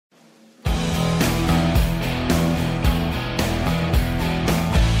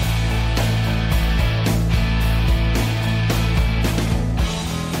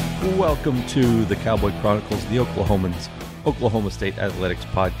Welcome to the Cowboy Chronicles, the Oklahomans Oklahoma State Athletics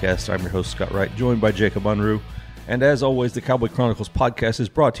Podcast. I'm your host, Scott Wright, joined by Jacob Unruh. And as always, the Cowboy Chronicles podcast is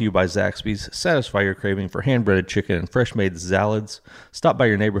brought to you by Zaxby's. Satisfy your craving for hand-breaded chicken and fresh-made salads. Stop by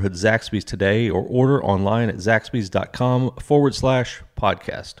your neighborhood Zaxby's today or order online at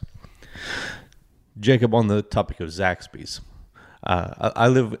zaxbys.com/podcast. Jacob, on the topic of Zaxby's, I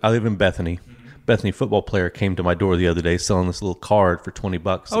live in Bethany. Bethany football player came to my door the other day selling this little card for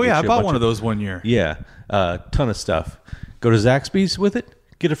 $20. Oh, yeah, I bought one of those one year. Yeah, ton of stuff. Go to Zaxby's with it,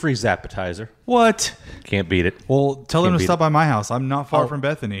 get a free Zappetizer. What? Can't beat it. Well, tell them to beat stop by my house. I'm not far from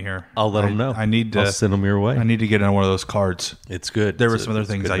Bethany here. I'll let them know. I'll send them your way. I need to get on one of those cards. It's good. There were some other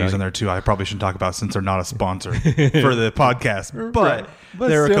things I use on there, too. I probably shouldn't talk about since they're not a sponsor for the podcast. But, But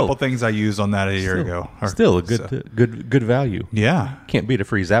there are a still. couple things I used on that a year ago. Still a good value. Yeah. Can't beat a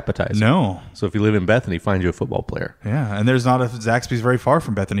free Zappetizer. No. So if you live in Bethany, find you a football player. Yeah, and there's not a Zaxby's very far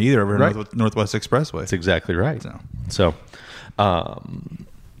from Bethany either, over Right. Northwest Expressway. That's exactly right. So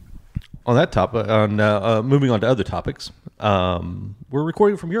on that topic, moving on to other topics, we're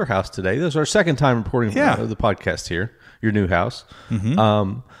recording from your house today. This is our second time recording the podcast here, your new house.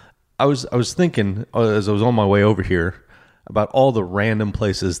 Mm-hmm. I was thinking as I was on my way over here about all the random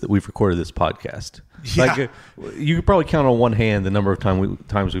places that we've recorded this podcast. Yeah. Like you could probably count on one hand the number of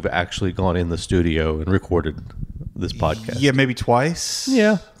times we've actually gone in the studio and recorded this podcast. Yeah, maybe twice.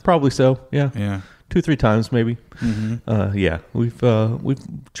 Yeah, probably so. Yeah. 2-3 times maybe. Mm-hmm. Yeah, we've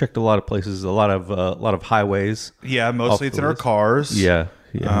checked a lot of places, a lot of highways. Yeah, mostly it's in our cars. Yeah.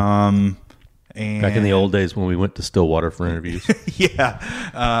 And Back in the old days when we went to Stillwater for interviews. Yeah.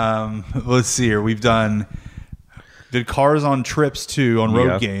 Let's see here. Did cars on trips too, on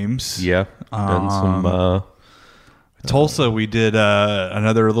road games. Yeah. Done some. Tulsa, we did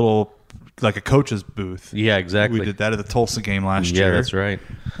another little, like a coach's booth. Yeah, exactly. We did that at the Tulsa game last year. Yeah, that's right.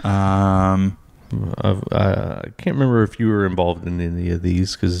 I can't remember if you were involved in any of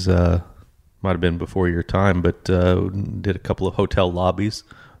these because might have been before your time, but did a couple of hotel lobbies.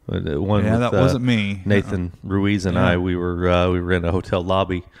 One with, that wasn't me. Nathan Ruiz and I, we were in a hotel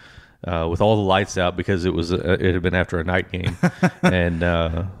lobby with all the lights out because it had been after a night game, and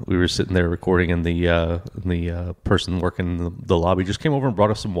we were sitting there recording, and the person working the lobby just came over and brought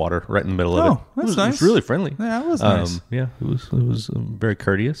us some water right in the middle of it. That's It nice. was really friendly. Yeah, it was nice. Yeah, it was very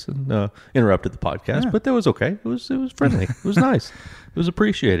courteous and interrupted the podcast, but that was okay. It was friendly. It was nice. It was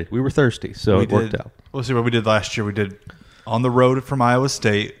appreciated. We were thirsty, so it worked out. We'll see what we did last year. We did on the road from Iowa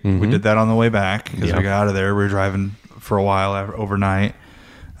State. Mm-hmm. We did that on the way back because we got out of there. We were driving for a while overnight.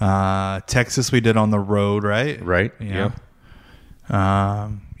 Texas, we did on the road, right? Right. Yeah.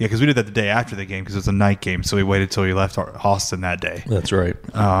 Because we did that the day after the game because it was a night game, so we waited till we left Austin that day. That's right.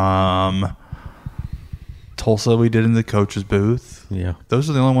 Tulsa, we did in the coach's booth. Yeah. Those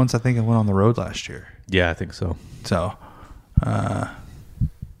are the only ones I think I went on the road last year. Yeah, I think so. So,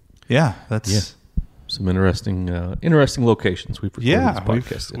 that's some interesting locations we've recorded this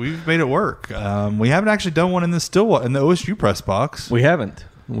podcast. We've made it work. We haven't actually done one in the OSU press box. We haven't.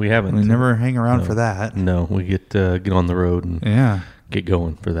 We never hang around for that. No, we get on the road and get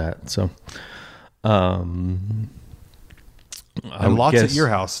going for that. So, and lots at your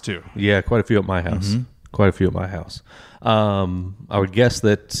house too. Yeah, quite a few at my house. Mm-hmm. Quite a few at my house. I would guess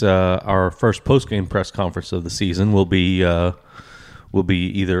that our first post-game press conference of the season will be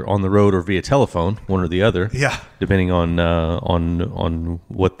either on the road or via telephone, one or the other. Yeah, depending on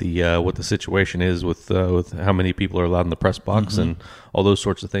what the situation is with how many people are allowed in the press box and all those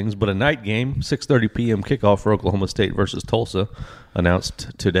sorts of things. But a night game, 6:30 p.m. kickoff for Oklahoma State versus Tulsa,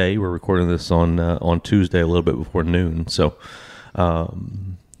 announced today. We're recording this on Tuesday, a little bit before noon. So,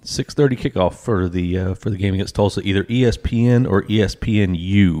 6:30 kickoff for the game against Tulsa, either ESPN or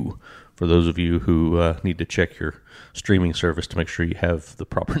ESPNU. For those of you who need to check your streaming service to make sure you have the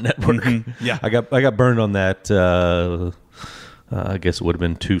proper network. Yeah, I got burned on that. I guess it would have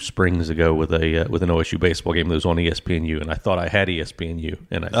been 2 springs ago with an OSU baseball game that was on ESPNU, and I thought I had ESPNU,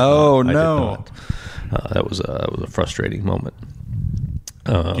 and I did not. That was a frustrating moment.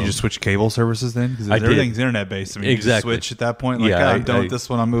 You just switch cable services then because everything's internet based. I mean, exactly. You just switch at that point. Like, I'm done with this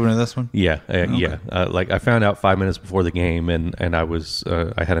one. I'm moving to this one. Yeah, yeah. Like I found out 5 minutes before the game, and I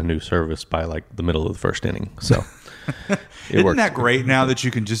had a new service by like the middle of the first inning. So isn't that great now that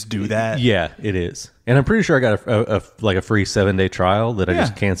you can just do that? Yeah, it is. And I'm pretty sure I got a free 7-day trial that I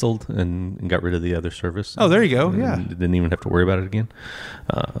just canceled and got rid of the other service. Oh, there you go. Yeah, didn't even have to worry about it again.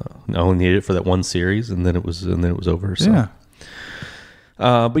 I only needed it for that one series, and then it was over. So. Yeah.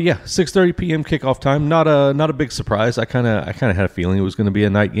 But yeah, 6:30 p.m. kickoff time. Not a big surprise. I kind of had a feeling it was going to be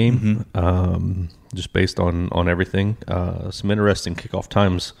a night game, just based on everything. Some interesting kickoff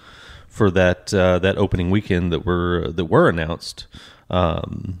times for that opening weekend that were announced.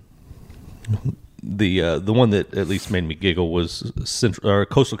 The one that at least made me giggle was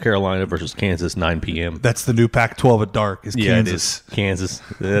Coastal Carolina versus Kansas, 9 p.m. That's the new Pac-12 at dark. Is Kansas? It is Kansas.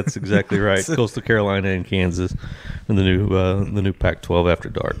 That's exactly right. Coastal Carolina and Kansas, and the new Pac-12 after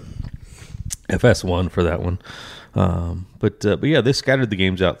dark. FS1 for that one. But yeah, they scattered the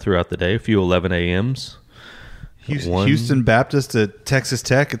games out throughout the day. A few 11 a.m.s. Houston Baptist at Texas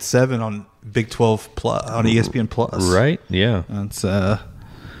Tech at 7 on Big 12 Plus on ESPN Plus. Right? Yeah. That's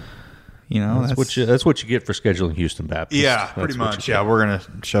that's what you get for scheduling Houston Baptist. Yeah, pretty much. Yeah, we're gonna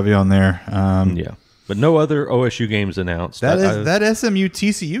shove you on there. Yeah, but no other OSU games announced. That SMU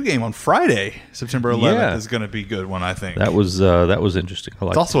TCU game on Friday, September 11th, is going to be a good one. I think that was interesting.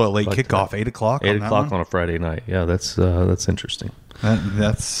 It's also a late kickoff, 8 o'clock. 8 o'clock on a Friday night. Yeah, that's interesting.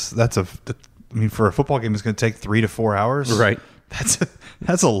 For a football game, it's going to take 3 to 4 hours. Right.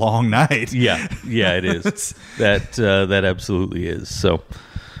 That's a long night. Yeah, it is. That absolutely is. So.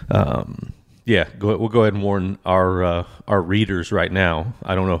 We'll go ahead and warn our readers right now.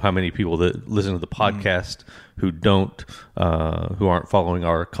 I don't know how many people that listen to the podcast who aren't following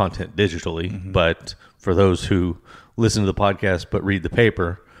our content digitally, but for those who listen to the podcast but read the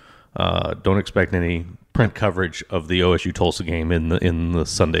paper, don't expect any print coverage of the OSU Tulsa game in the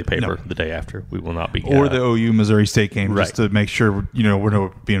Sunday paper the day after. We will not be or the OU Missouri State game, just to make sure we're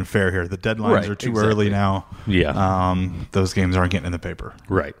not being fair here. The deadlines are too early now. Yeah, those games aren't getting in the paper.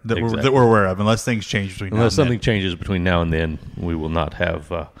 Right, that we're aware of. Unless things change changes between now and then, we will not have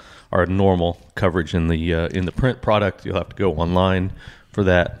our normal coverage in the print product. You'll have to go online for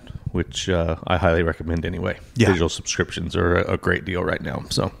that, which I highly recommend anyway. Yeah. Digital subscriptions are a great deal right now.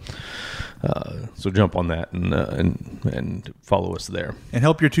 So jump on that and follow us there. And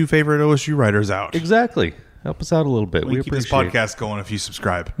help your two favorite OSU writers out. Exactly. Help us out a little bit. We keep this podcast going if you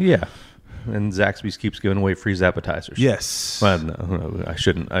subscribe. Yeah. And Zaxby's keeps giving away free appetizers. Yes. Well, no, I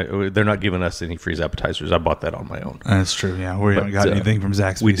shouldn't. They're not giving us any free appetizers. I bought that on my own. That's true. Yeah, we haven't got anything from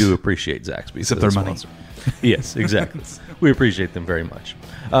Zaxby's. We do appreciate Zaxby's. Except their money. Yes, exactly. We appreciate them very much.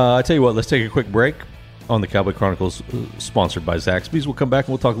 I tell you what, let's take a quick break on the Cowboy Chronicles, sponsored by Zaxby's. We'll come back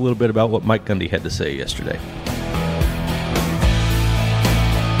and we'll talk a little bit about what Mike Gundy had to say yesterday.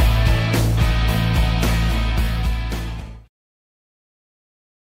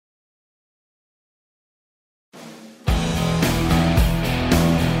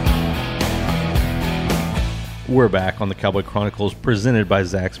 We're back on the Cowboy Chronicles, presented by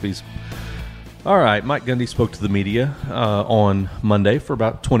Zaxby's. All right, Mike Gundy spoke to the media on Monday for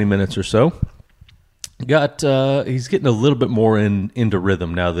about 20 minutes or so. He's getting a little bit more into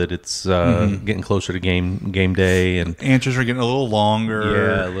rhythm now that it's getting closer to game day, and answers are getting a little longer.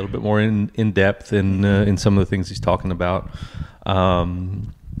 Yeah, a little bit more in depth in some of the things he's talking about.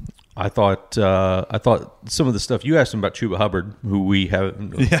 I thought some of the stuff you asked him about Chuba Hubbard, who we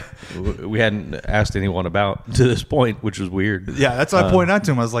hadn't asked anyone about to this point, which was weird. Yeah, that's what I pointed out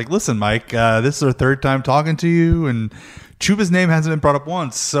to him. I was like, "Listen, Mike, this is our third time talking to you, and Chuba's name hasn't been brought up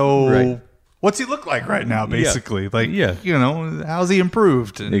once. So, what's he look like right now? Basically, how's he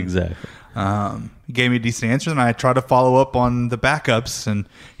improved?" And, exactly. He gave me a decent answer, and I tried to follow up on the backups, and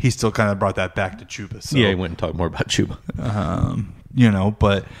he still kind of brought that back to Chuba. So, yeah, he went and talked more about Chuba.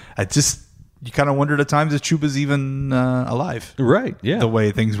 But you kind of wondered at times if Chuba's even alive. Right, yeah. The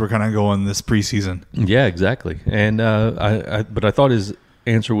way things were kind of going this preseason. Yeah, exactly. And but I thought his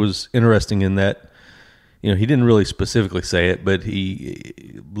answer was interesting in that, he didn't really specifically say it, but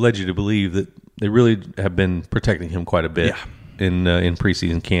he led you to believe that they really have been protecting him quite a bit in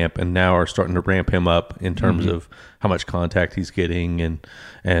preseason camp, and now are starting to ramp him up in terms of how much contact he's getting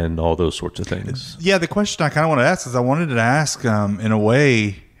and all those sorts of things. Yeah, the question I kind of want to ask is I wanted to ask, in a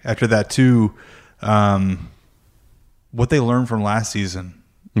way, after that too, what they learned from last season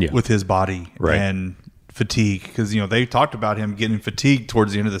with his body and fatigue, because they talked about him getting fatigued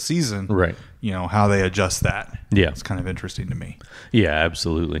towards the end of the season. Right. How they adjust that. Yeah, it's kind of interesting to me. Yeah,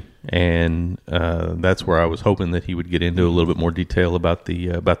 absolutely. And that's where I was hoping that he would get into a little bit more detail about the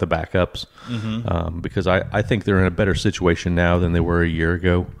backups, because I think they're in a better situation now than they were a year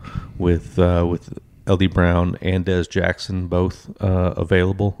ago, with LD Brown and Des Jackson both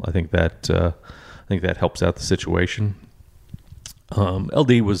available. I think that helps out the situation.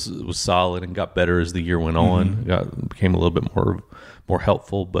 LD was solid and got better as the year went on. Became a little bit more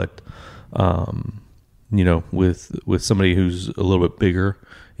helpful, but with somebody who's a little bit bigger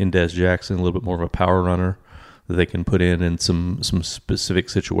in Des Jackson, a little bit more of a power runner that they can put in some specific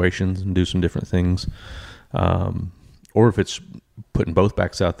situations and do some different things, or if it's putting both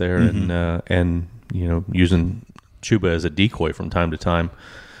backs out there and using Chuba as a decoy from time to time.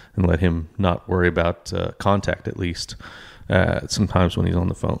 and let him not worry about contact at least sometimes when he's on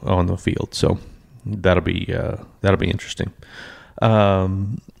the field. So that'll be interesting.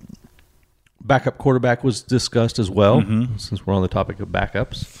 Backup quarterback was discussed as well, since we're on the topic of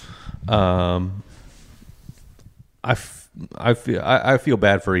backups. I feel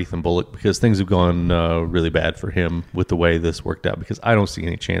bad for Ethan Bullock because things have gone really bad for him with the way this worked out, because I don't see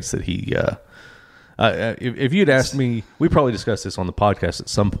any chance that he if you'd asked me, we probably discussed this on the podcast at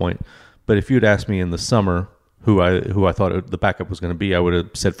some point, but if you'd asked me in the summer who I thought the backup was going to be, I would have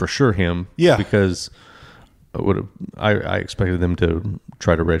said for sure him, because I expected them to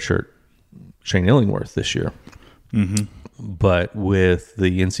try to redshirt Shane Illingworth this year. But with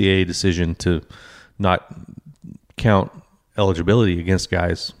the NCAA decision to not count eligibility against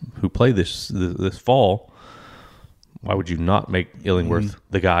guys who play this fall, why would you not make Illingworth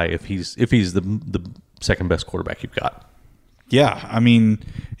the guy if he's the second best quarterback you've got? Yeah, I mean,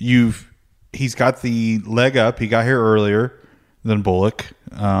 he's got the leg up. He got here earlier than Bullock.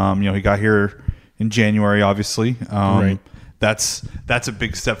 He got here in January, obviously. Right. That's a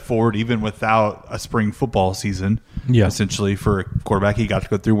big step forward, even without a spring football season. Yeah. Essentially, for a quarterback, he got to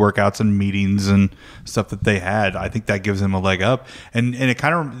go through workouts and meetings and stuff that they had. I think that gives him a leg up. And it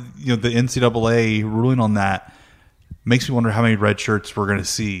kind of, the NCAA ruling on that makes me wonder how many red shirts we're going to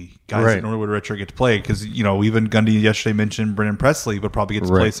see. Guys that normally would red shirt get to play, because even Gundy yesterday mentioned Brennan Presley would probably get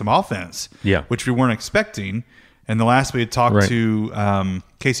to play some offense, which we weren't expecting. And the last we had talked to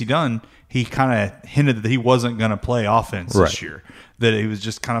Casey Dunn, he kind of hinted that he wasn't going to play offense this year, that he was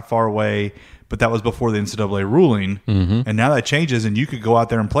just kind of far away. But that was before the NCAA ruling. And now that changes, and you could go out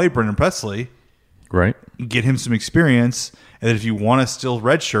there and play Brennan Presley, get him some experience. And then if you want to still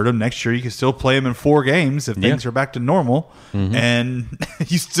redshirt him next year, you can still play him in 4 games if things are back to normal. And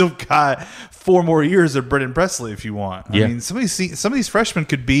you still got 4 more years of Brennan Presley if you want. I mean, some of these freshmen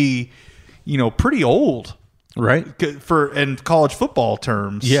could be, pretty old. For in college football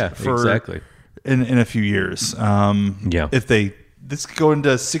terms, exactly. In a few years, if this could go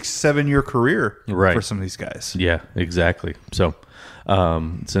into a 6-7 year career for some of these guys. Yeah, exactly. So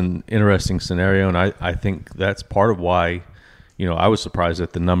it's an interesting scenario, and I think that's part of why I was surprised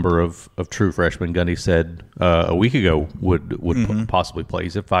at the number of true freshmen Gundy said a week ago would possibly play. He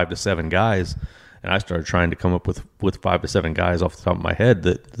said 5 to 7 guys, and I started trying to come up with 5 to 7 guys off the top of my head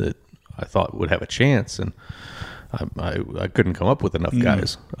that I thought would have a chance, and I couldn't come up with enough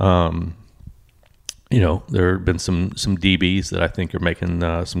guys. There have been some DBs that I think are making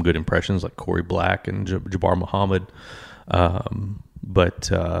some good impressions, like Corey Black and Jabbar Muhammad.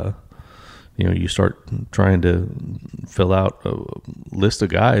 But you start trying to fill out a list of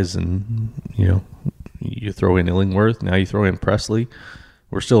guys, and you throw in Illingworth, now you throw in Presley.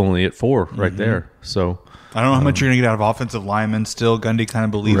 We're still only at 4 right there. So I don't know how much you're going to get out of offensive linemen still. Gundy kind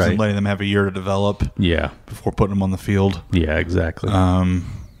of believes in letting them have a year to develop before putting them on the field. Yeah, exactly.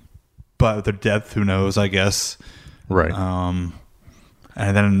 But their depth, who knows, I guess. Right.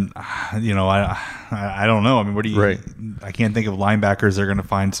 And then, I don't know. I mean, what do you I can't think of linebackers that are going to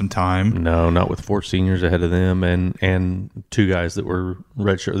find some time. No, not with 4 seniors ahead of them and 2 guys that were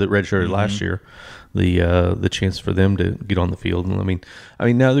redshirted last year. The chance for them to get on the field. And I mean,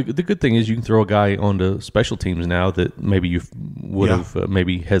 now the good thing is you can throw a guy onto special teams now that maybe you would have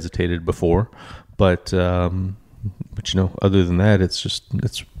maybe hesitated before, but other than that, it's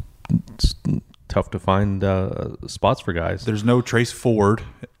tough to find spots for guys. There's no Trace Ford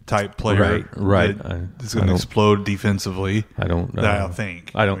type player, right? It's going to explode defensively. I don't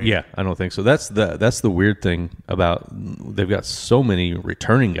think. I don't think so. That's the weird thing about, they've got so many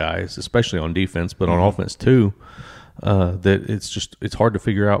returning guys, especially on defense, but on offense too. That it's hard to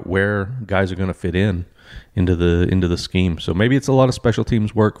figure out where guys are going to fit into the scheme. So maybe it's a lot of special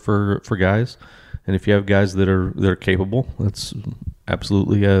teams work for guys, and if you have guys that are capable, that's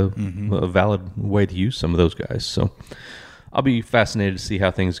absolutely a valid way to use some of those guys. So I'll be fascinated to see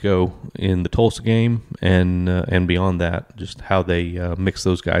how things go in the Tulsa game and beyond that, just how they mix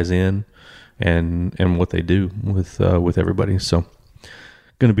those guys in and what they do with everybody. So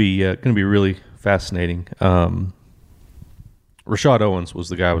gonna be really fascinating. Rashad Owens was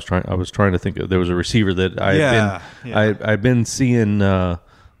the guy I was trying to think of. There was a receiver that I've been seeing a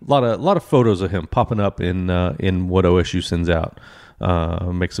lot of photos of him popping up in what OSU sends out,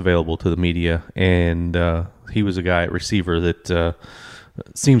 makes available to the media, and he was a guy at receiver that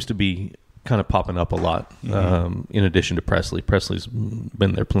seems to be kind of popping up a lot. In addition to Presley, Presley's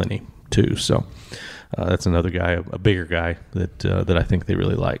been there plenty too. So that's another guy, a bigger guy that I think they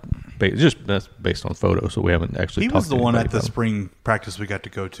really like. That's based on photos, so we haven't actually. He was the one at the spring practice we got to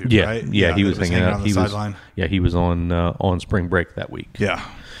go to. Yeah, right? yeah, he was hanging out on the sideline. He was on spring break that week. Yeah.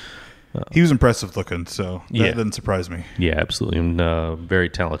 He was impressive looking, so that didn't surprise me. Yeah, absolutely. And very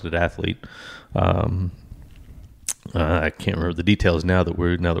talented athlete. I can't remember the details now that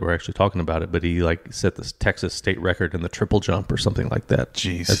we're actually talking about it, but he set the Texas state record in the triple jump or something like that.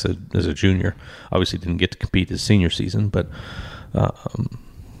 Jeez. As a junior, obviously didn't get to compete his senior season, but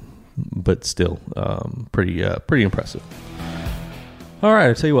still pretty impressive. All right,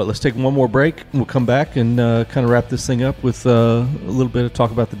 I'll tell you what, let's take one more break. We'll come back and kind of wrap this thing up with a little bit of talk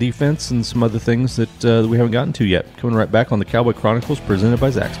about the defense and some other things that we haven't gotten to yet. Coming right back on the Cowboy Chronicles presented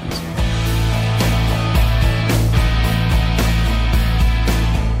by Zaxby's.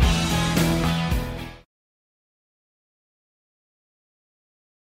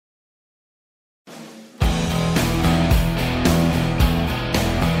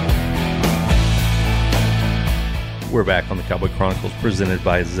 We're back on the Cowboy Chronicles presented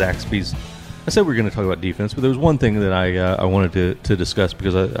by Zaxby's. I said we were going to talk about defense, but there was one thing that I wanted to discuss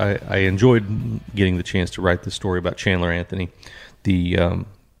because I enjoyed getting the chance to write this story about Chandler Anthony, the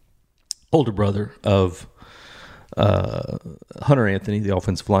older brother of Hunter Anthony, the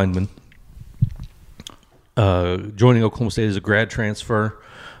offensive lineman, joining Oklahoma State as a grad transfer.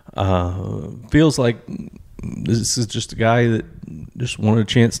 Feels like this is just a guy that just wanted a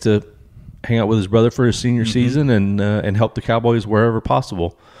chance to hang out with his brother for his senior season and help the Cowboys wherever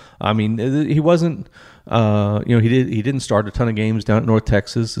possible. I mean, he wasn't, he didn't start a ton of games down at North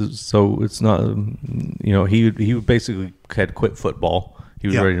Texas, so it's not, he basically had quit football. He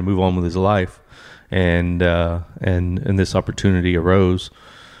was ready to move on with his life, and this opportunity arose.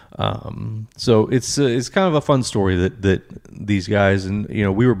 So it's kind of a fun story that these guys, and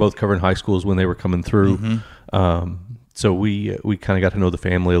we were both covering high schools when they were coming through. So we kind of got to know the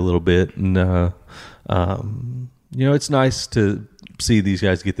family a little bit, and it's nice to see these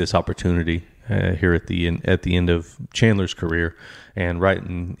guys get this opportunity here at the end of Chandler's career, and right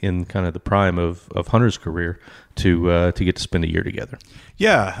in kind of the prime of Hunter's career to get to spend a year together.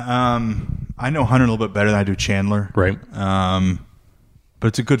 Yeah, I know Hunter a little bit better than I do Chandler, right? But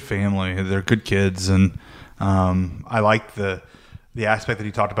it's a good family; they're good kids, and I like the aspect that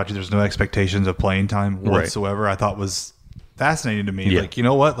he talked about. There's no expectations of playing time whatsoever. Right. I thought was fascinating to me. Yeah. Like, you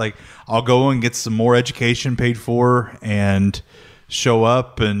know what? Like, I'll go and get some more education paid for and show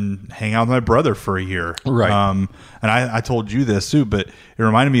up and hang out with my brother for a year. Right. And I told you this too, but it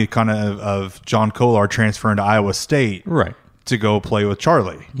reminded me kind of John Kolar transferring to Iowa State. Right. To go play with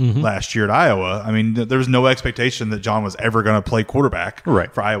Charlie last year at Iowa. I mean, there was no expectation that John was ever going to play quarterback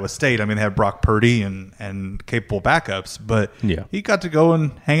for Iowa State. I mean, they had Brock Purdy and capable backups, but he got to go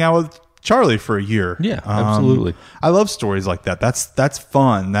and hang out with Charlie for a year. Yeah, absolutely. I love stories like that. That's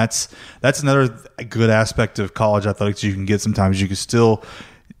fun. That's another good aspect of college athletics you can get sometimes. You can still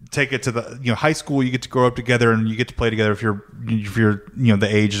take it to the high school. You get to grow up together and you get to play together if you're the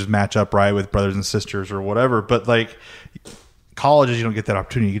ages match up right with brothers and sisters or whatever. But like colleges, you don't get that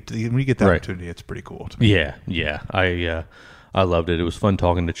opportunity. When you get that opportunity, it's pretty cool to me. Yeah. I loved it. It was fun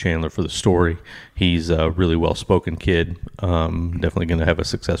talking to Chandler for the story. He's a really well-spoken kid. Definitely going to have a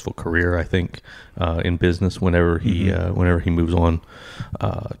successful career, I think, in business whenever he moves on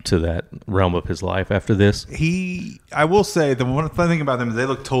to that realm of his life after this. I will say, the one fun thing about them is they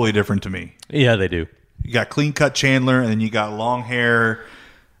look totally different to me. Yeah, they do. You got clean-cut Chandler, and then you got long hair,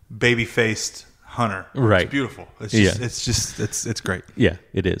 baby-faced Hunter. Right. It's beautiful. It's great. Yeah,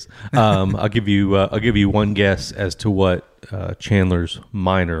 it is. I'll give you one guess as to what Chandler's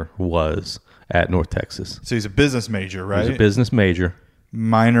minor was at North Texas. So he's a business major, right? He's a business major.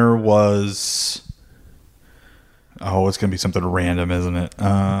 Minor was it's going to be something random, isn't it?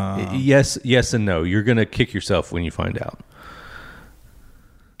 Yes and no. You're going to kick yourself when you find out.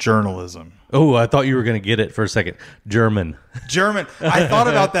 Journalism. Oh, I thought you were going to get it for a second. German. I thought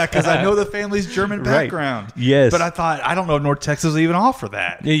about that because I know the family's German background. Right. Yes. But I thought, I don't know if North Texas will even offer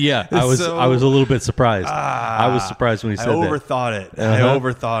that. Yeah. I was a little bit surprised. I was surprised when he said that. I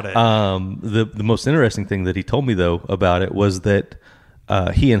overthought it. The most interesting thing that he told me, though, about it was that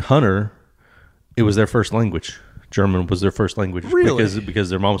he and Hunter, it was their first language. German was their first language. Really? Because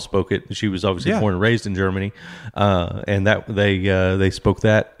their mom spoke it. She was obviously born and raised in Germany, and that they spoke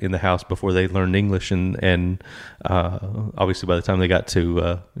that in the house before they learned English, and obviously by the time they got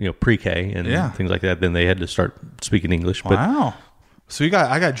to pre-K and things like that, then they had to start speaking English. But wow. So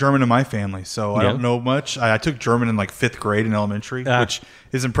I got German in my family, so I don't know much. I took German in like 5th grade in elementary, which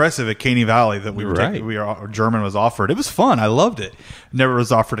is impressive at Caney Valley that we were taking. German was offered. It was fun. I loved it. Never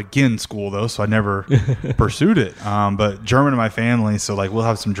was offered again in school though, so I never pursued it. But German in my family, so like we'll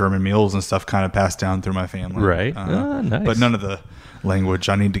have some German meals and stuff kind of passed down through my family. Right. Nice. But none of the language.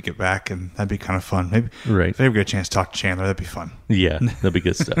 I need to get back, and that'd be kind of fun. Maybe if I ever get a chance to talk to Chandler, that'd be fun. Yeah, that'd be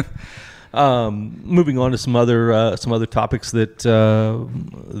good stuff. Moving on to some other topics that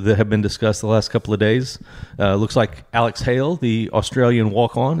have been discussed the last couple of days. Looks like Alex Hale, the Australian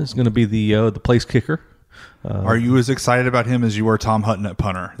walk-on, is going to be the place kicker. Are you as excited about him as you were Tom Hutton at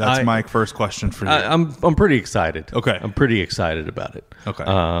punter? That's my first question for you. I'm pretty excited. Okay, I'm pretty excited about it. Okay,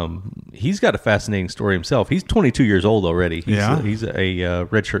 he's got a fascinating story himself. He's 22 years old already. He's a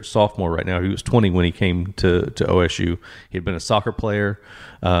redshirt sophomore right now. He was 20 when he came to OSU. He had been a soccer player.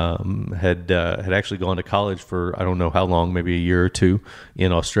 Had actually gone to college for I don't know how long, maybe a year or two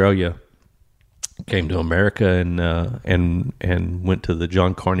in Australia. Came to America and went to the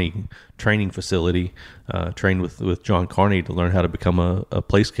John Carney training facility. Trained with John Carney to learn how to become a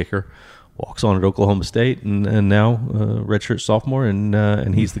place kicker. Walks on at Oklahoma State and now redshirt sophomore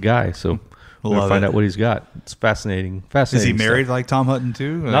and he's the guy. So we'll find out what he's got. It's fascinating. Is he married like Tom Hutton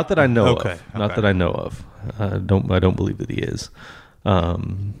too? Not that I know of. Not that I know of. I don't believe that he is.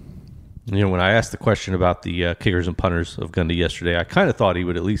 When I asked the question about the kickers and punters of Gundy yesterday, I kind of thought he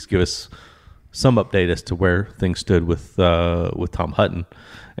would at least give us some update as to where things stood with Tom Hutton,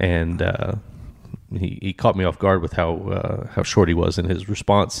 and he caught me off guard with how short he was in his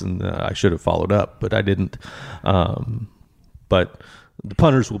response, and I should have followed up, but I didn't. But the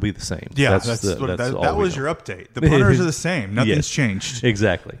punters will be the same. Yeah, that was your update. The punters are the same. Nothing's changed.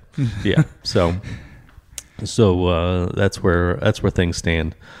 Exactly. Yeah. So that's where things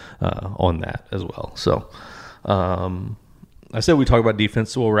stand on that as well. So I said we talk about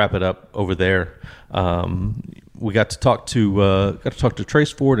defense, so we'll wrap it up over there. We got to talk to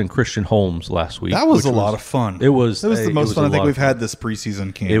Trace Ford and Christian Holmes last week. That was a lot of fun. It was the most fun I think we've had this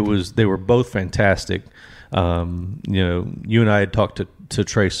preseason camp. They were both fantastic. You and I had talked to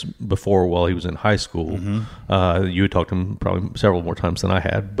Trace before while he was in high school. Mm-hmm. You had talked to him probably several more times than I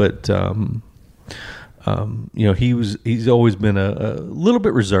had, but he's always been a little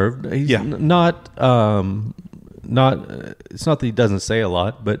bit reserved. He's not it's not that he doesn't say a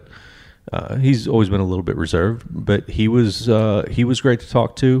lot, but he's always been a little bit reserved. But he was great to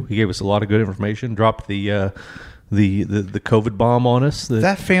talk to. He gave us a lot of good information. Dropped the COVID bomb on us.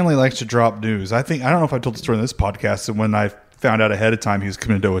 That family likes to drop news. I don't know if I told the story in this podcast. And when I found out ahead of time he was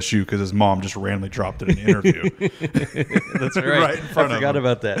coming to OSU because his mom just randomly dropped it in an interview. That's right in front of him. I forgot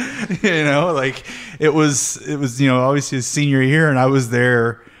about that. It was obviously his senior year, and I was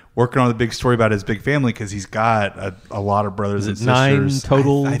there working on the big story about his big family because he's got a lot of brothers and sisters. 9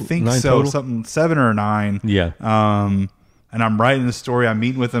 total? I think so. Total? Something 7 or 9. Yeah. And I'm writing the story. I'm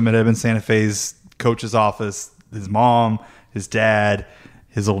meeting with him at Evan Santa Fe's coach's office. His mom, his dad,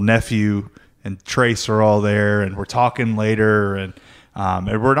 his little nephew, and Trace are all there, and we're talking later, and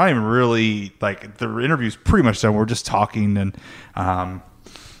we're not even really the interview's pretty much done. We're just talking, and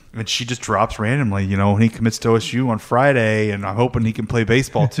she just drops randomly, when he commits to OSU on Friday, and I'm hoping he can play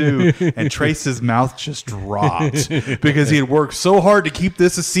baseball too. And Trace's mouth just dropped because he had worked so hard to keep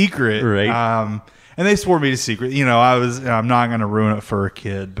this a secret. Right. And they swore me to secret. I'm not going to ruin it for a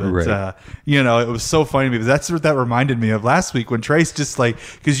kid, but right. It was so funny because that's what that reminded me of last week when Trace just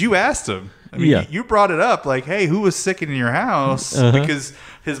because you asked him. I mean, you brought it up hey, who was sick in your house? Uh-huh. Because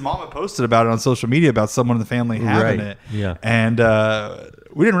his mom had posted about it on social media about someone in the family having it. Yeah. And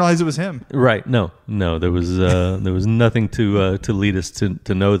we didn't realize it was him. Right. No, there was nothing to lead us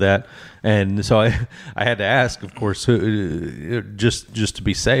to know that. And so I had to ask, of course, just to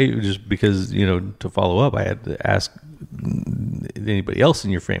be safe, just because, to follow up, I had to ask, did anybody else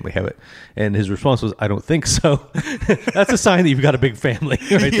in your family have it? And his response was, I don't think so. That's a sign that you've got a big family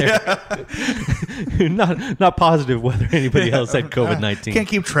right there. Not positive whether anybody else had COVID-19. Can't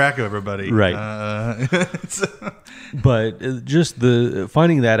keep track of everybody. Right. But just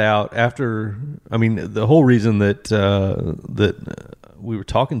finding that out after, the whole reason that we were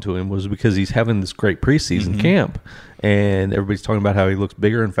talking to him was because he's having this great preseason camp, and everybody's talking about how he looks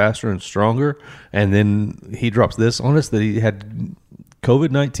bigger and faster and stronger, and then he drops this on us that he had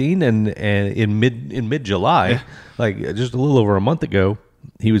COVID-19 and in mid July, just a little over a month ago,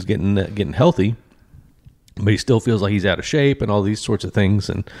 he was getting healthy, but he still feels like he's out of shape and all these sorts of things,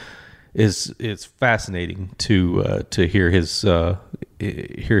 and it's fascinating to hear his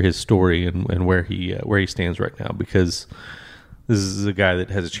story and where he stands right now, because this is a guy that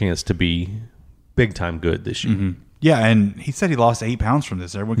has a chance to be big time good this year. Yeah, and he said he lost 8 pounds from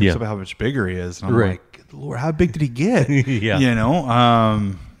this. Everyone keeps up how much bigger he is. And I'm like, Lord, how big did he get? Yeah. You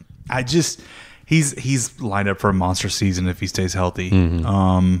know, he's lined up for a monster season if he stays healthy.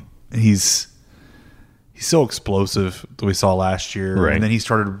 Mm-hmm. He's so explosive that we saw last year. Right. And then he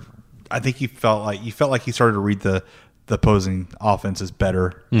started, I think he felt like he started to read the opposing offenses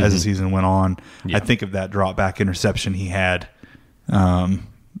better as the season went on. Yeah. I think of that drop back interception he had.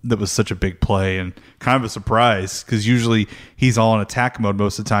 That was such a big play and kind of a surprise because usually he's all in attack mode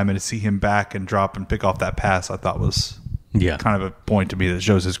most of the time, and to see him back and drop and pick off that pass, I thought was kind of a point to me that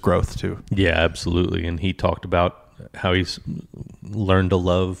shows his growth too. Yeah, absolutely. And he talked about how he's learned to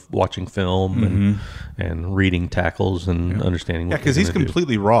love watching film and reading tackles and understanding what because he's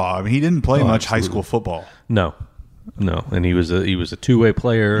completely raw. I mean, he didn't play much high school football. No, and he was a two-way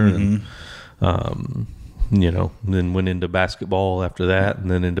player and then went into basketball after that, and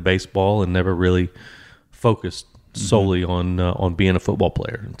then into baseball, and never really focused solely on being a football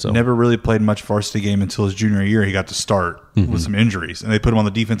player. And so never really played much varsity game until his junior year. He got to start with some injuries, and they put him on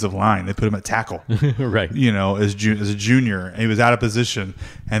the defensive line. They put him at tackle, right? You know, as a junior, and he was out of position,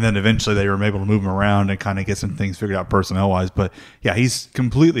 and then eventually they were able to move him around and kind of get some things figured out personnel wise. But yeah, he's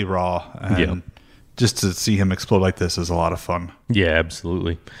completely raw. And just to see him explode like this is a lot of fun. Yeah,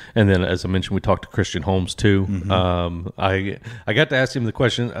 absolutely. And then, as I mentioned, we talked to Christian Holmes too. I got to ask him the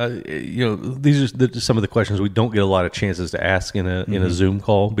question. These are some of the questions we don't get a lot of chances to ask in a Zoom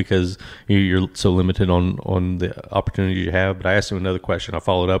call because you're so limited on the opportunities you have. But I asked him another question. I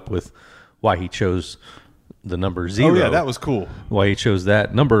followed up with why he chose the number 0. Oh yeah, that was cool. Why he chose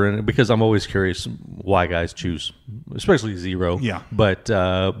that number, and because I'm always curious why guys choose, especially 0. Yeah. But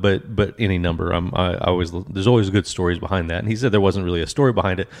any number, I always there's always good stories behind that. And he said there wasn't really a story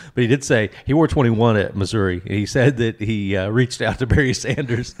behind it, but he did say he wore 21 at Missouri. And he said that he reached out to Barry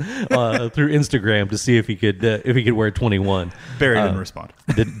Sanders through Instagram to see if he could wear 21. Barry didn't respond.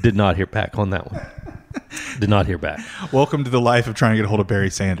 Did not hear back on that one. Did not hear back. Welcome to the life of trying to get a hold of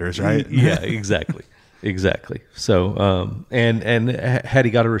Barry Sanders, right? Yeah, exactly. Exactly. So, and had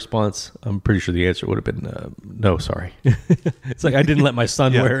he got a response, I'm pretty sure the answer would have been no. Sorry. It's like I didn't let my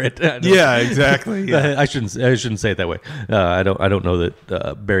son wear it. Yeah, exactly. Yeah. I shouldn't say it that way. I don't know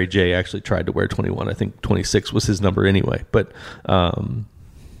that Barry J actually tried to wear 21. I think 26 was his number anyway. But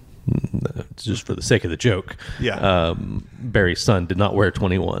just for the sake of the joke, Barry's son did not wear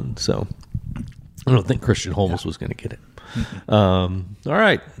 21. So I don't think Christian Holmes was going to get it. All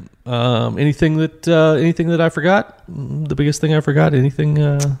right. Anything that I forgot? The biggest thing I forgot? Anything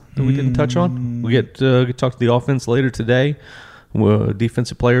that we didn't touch on? We get talk to the offense later today.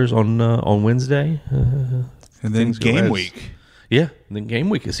 Defensive players on Wednesday, and then game week. Yeah, and then game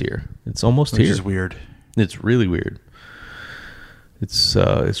week is here. It's almost here. Which is weird. It's really weird. It's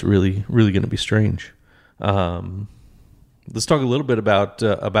really going to be strange. Let's talk a little bit about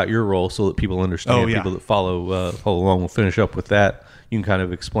your role so that people understand. People that follow along. We'll finish up with that. You can kind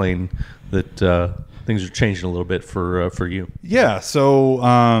of explain that things are changing a little bit for you. Yeah. So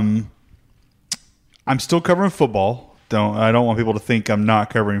I'm still covering football. I don't want people to think I'm not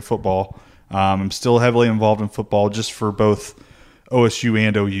covering football. I'm still heavily involved in football, just for both OSU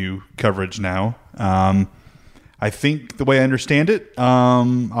and OU coverage now. I think the way I understand it,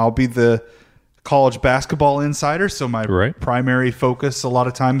 I'll be the college basketball insider, so my primary focus a lot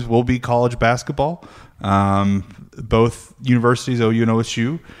of times will be college basketball. Both universities, OU and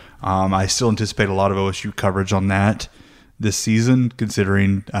OSU. I still anticipate a lot of OSU coverage on that this season,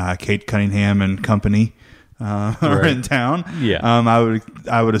 considering Kate Cunningham and company are in town. Yeah,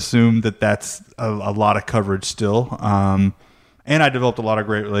 I would assume that that's a lot of coverage still. And I developed a lot of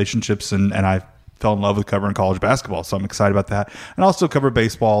great relationships, and I fell in love with covering college basketball, so I'm excited about that. And I'll still cover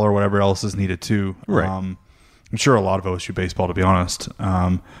baseball or whatever else is needed too. Right. I'm sure a lot of OSU baseball, to be honest.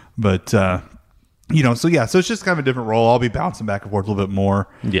 So it's just kind of a different role. I'll be bouncing back and forth a little bit more.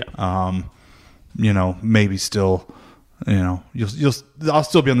 Yeah. Maybe still, I'll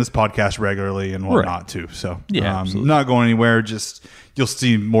still be on this podcast regularly and whatnot too. So I'm not going anywhere. Just you'll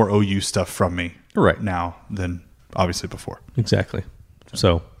see more OU stuff from me now than obviously before. Exactly.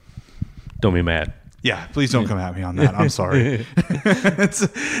 So don't be mad. Yeah, please don't come at me on that. I'm sorry. It's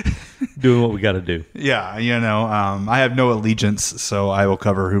doing what we got to do. Yeah, I have no allegiance, so I will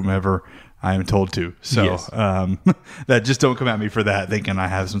cover whomever I am told to. So that just don't come at me for that, thinking I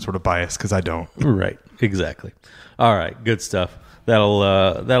have some sort of bias, because I don't. Right, exactly. All right, good stuff.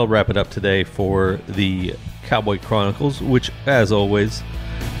 That'll wrap it up today for the Cowboy Chronicles, which, as always,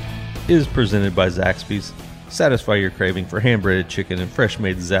 is presented by Zaxby's. Satisfy your craving for hand-breaded chicken and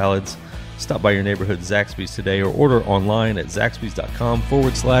fresh-made salads. Stop by your neighborhood Zaxby's today or order online at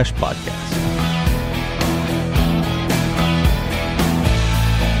zaxbys.com/podcast.